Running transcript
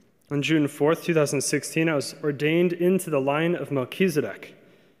On June 4th, 2016, I was ordained into the line of Melchizedek,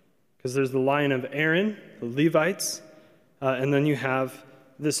 because there's the line of Aaron, the Levites, and then you have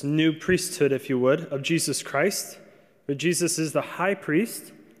this new priesthood, if you would, of Jesus Christ. But Jesus is the high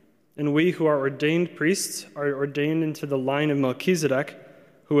priest, and we who are ordained priests are ordained into the line of Melchizedek,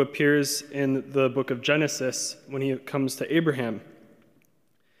 who appears in the book of Genesis when he comes to Abraham.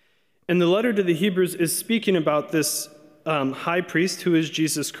 And the letter to the Hebrews is speaking about this high priest who is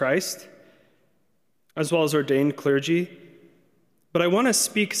Jesus Christ, as well as ordained clergy. But I want to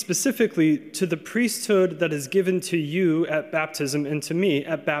speak specifically to the priesthood that is given to you at baptism and to me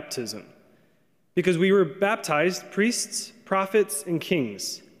at baptism. Because we were baptized priests, prophets, and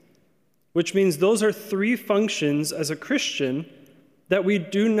kings, which means those are three functions as a Christian that we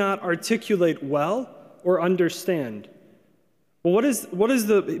do not articulate well or understand. Well, what does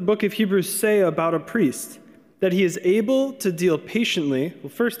the book of Hebrews say about a priest? That he is able to deal patiently, well,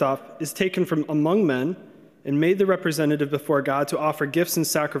 first off, is taken from among men and made the representative before God to offer gifts and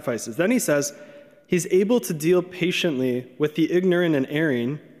sacrifices. Then he says, he's able to deal patiently with the ignorant and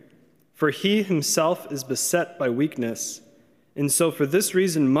erring, for he himself is beset by weakness, and so for this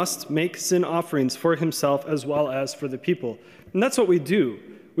reason must make sin offerings for himself as well as for the people. And that's what we do.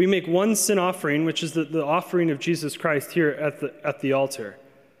 We make one sin offering, which is the offering of Jesus Christ here at the altar.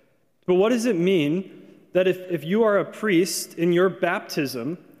 But what does it mean that if you are a priest in your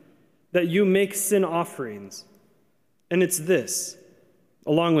baptism, that you make sin offerings? And it's this,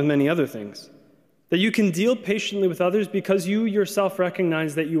 along with many other things, that you can deal patiently with others because you yourself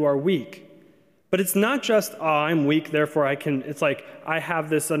recognize that you are weak. But it's not just, oh, I'm weak, therefore I can, it's like, I have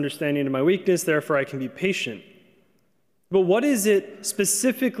this understanding of my weakness, therefore I can be patient. But what is it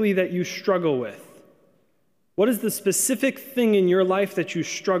specifically that you struggle with? What is the specific thing in your life that you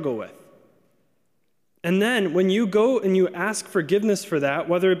struggle with? And then when you go and you ask forgiveness for that,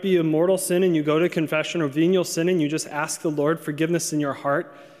 whether it be a mortal sin and you go to confession or venial sin and you just ask the Lord forgiveness in your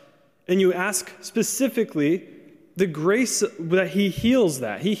heart, and you ask specifically the grace that he heals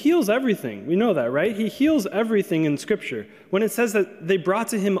that. He heals everything. We know that, right? He heals everything in Scripture. When it says that they brought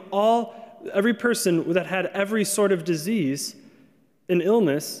to him every person that had every sort of disease and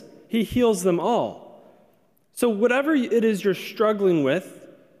illness, he heals them all. So whatever it is you're struggling with,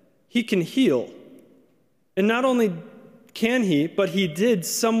 he can heal. And not only can he, but he did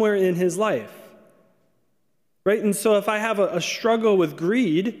somewhere in his life. Right? And so if I have a struggle with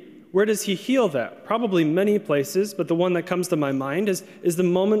greed, where does he heal that? Probably many places, but the one that comes to my mind is the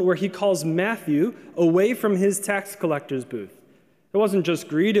moment where he calls Matthew away from his tax collector's booth. It wasn't just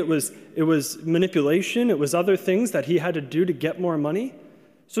greed, it was manipulation, it was other things that he had to do to get more money.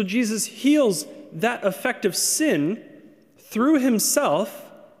 So Jesus heals that effect of sin through himself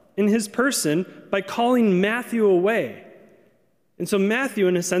in his person by calling Matthew away. And so Matthew,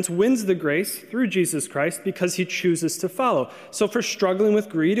 in a sense, wins the grace through Jesus Christ because he chooses to follow. So if we're struggling with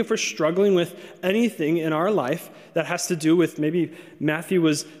greed, if we're struggling with anything in our life that has to do with maybe Matthew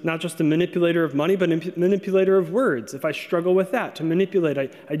was not just a manipulator of money, but a manipulator of words. If I struggle with that, to manipulate,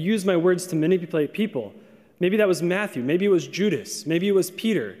 I'd use my words to manipulate people. Maybe that was Matthew. Maybe it was Judas. Maybe it was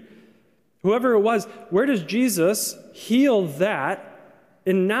Peter. Whoever it was, where does Jesus heal that?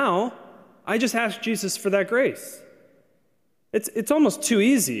 And now, I just ask Jesus for that grace. It's almost too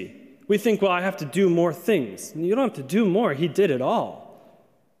easy. We think, well, I have to do more things. You don't have to do more. He did it all.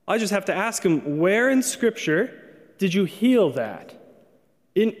 I just have to ask him, where in Scripture did you heal that?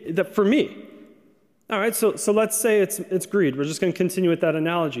 For me. All right, so let's say it's greed. We're just going to continue with that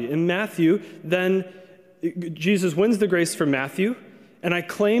analogy. In Matthew, then Jesus wins the grace for Matthew, and I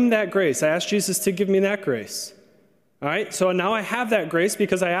claim that grace. I ask Jesus to give me that grace. All right, so now I have that grace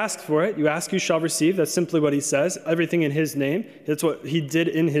because I asked for it. You ask, you shall receive. That's simply what he says. Everything in his name. That's what he did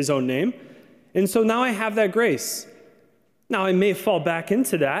in his own name. And so now I have that grace. Now I may fall back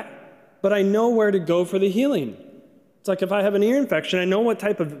into that, but I know where to go for the healing. It's like if I have an ear infection, I know what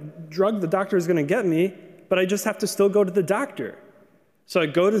type of drug the doctor is going to get me, but I just have to still go to the doctor. So I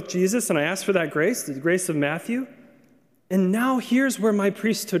go to Jesus and I ask for that grace, the grace of Matthew. And now here's where my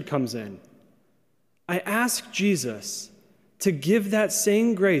priesthood comes in. I ask Jesus to give that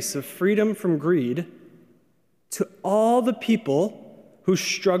same grace of freedom from greed to all the people who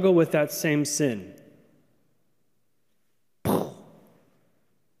struggle with that same sin.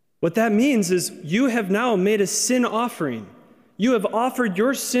 What that means is you have now made a sin offering. You have offered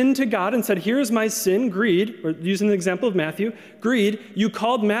your sin to God and said, here's my sin, greed, or using the example of Matthew, greed. You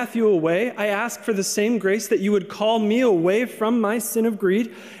called Matthew away. I ask for the same grace that you would call me away from my sin of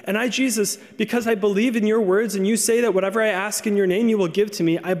greed. And I, Jesus, because I believe in your words and you say that whatever I ask in your name, you will give to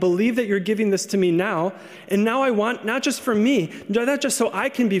me, I believe that you're giving this to me now. And now I want, not just for me, not just so I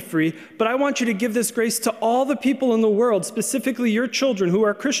can be free, but I want you to give this grace to all the people in the world, specifically your children who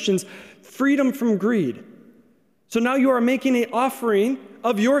are Christians, freedom from greed. So now you are making an offering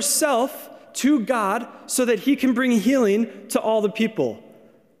of yourself to God so that he can bring healing to all the people.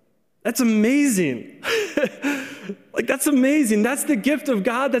 That's amazing. That's amazing. That's the gift of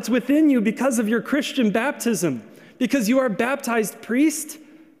God that's within you because of your Christian baptism, because you are baptized priest,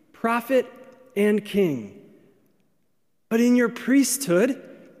 prophet, and king. But in your priesthood,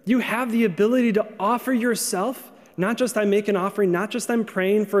 you have the ability to offer yourself. Not just I make an offering, not just I'm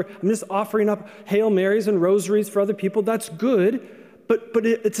praying for, I'm just offering up Hail Marys and rosaries for other people. That's good, but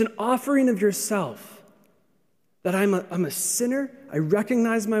it's an offering of yourself. That I'm a sinner. I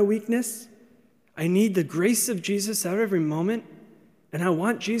recognize my weakness. I need the grace of Jesus at every moment. And I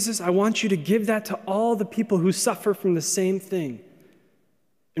want you to give that to all the people who suffer from the same thing.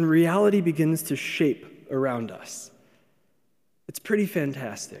 And reality begins to shape around us. It's pretty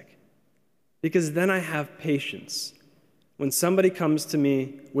fantastic. Because then I have patience. When somebody comes to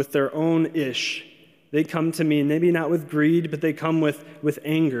me with their own ish, they come to me, maybe not with greed, but they come with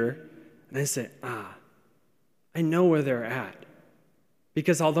anger, and I say, I know where they're at.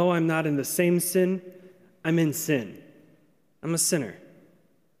 Because although I'm not in the same sin, I'm in sin. I'm a sinner.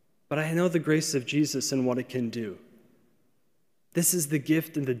 But I know the grace of Jesus and what it can do. This is the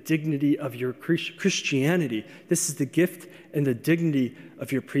gift and the dignity of your Christianity. This is the gift and the dignity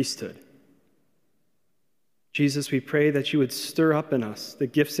of your priesthood. Jesus, we pray that you would stir up in us the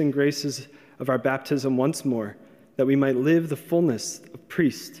gifts and graces of our baptism once more, that we might live the fullness of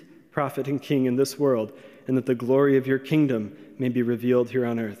priest, prophet, and king in this world, and that the glory of your kingdom may be revealed here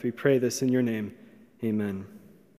on earth. We pray this in your name. Amen.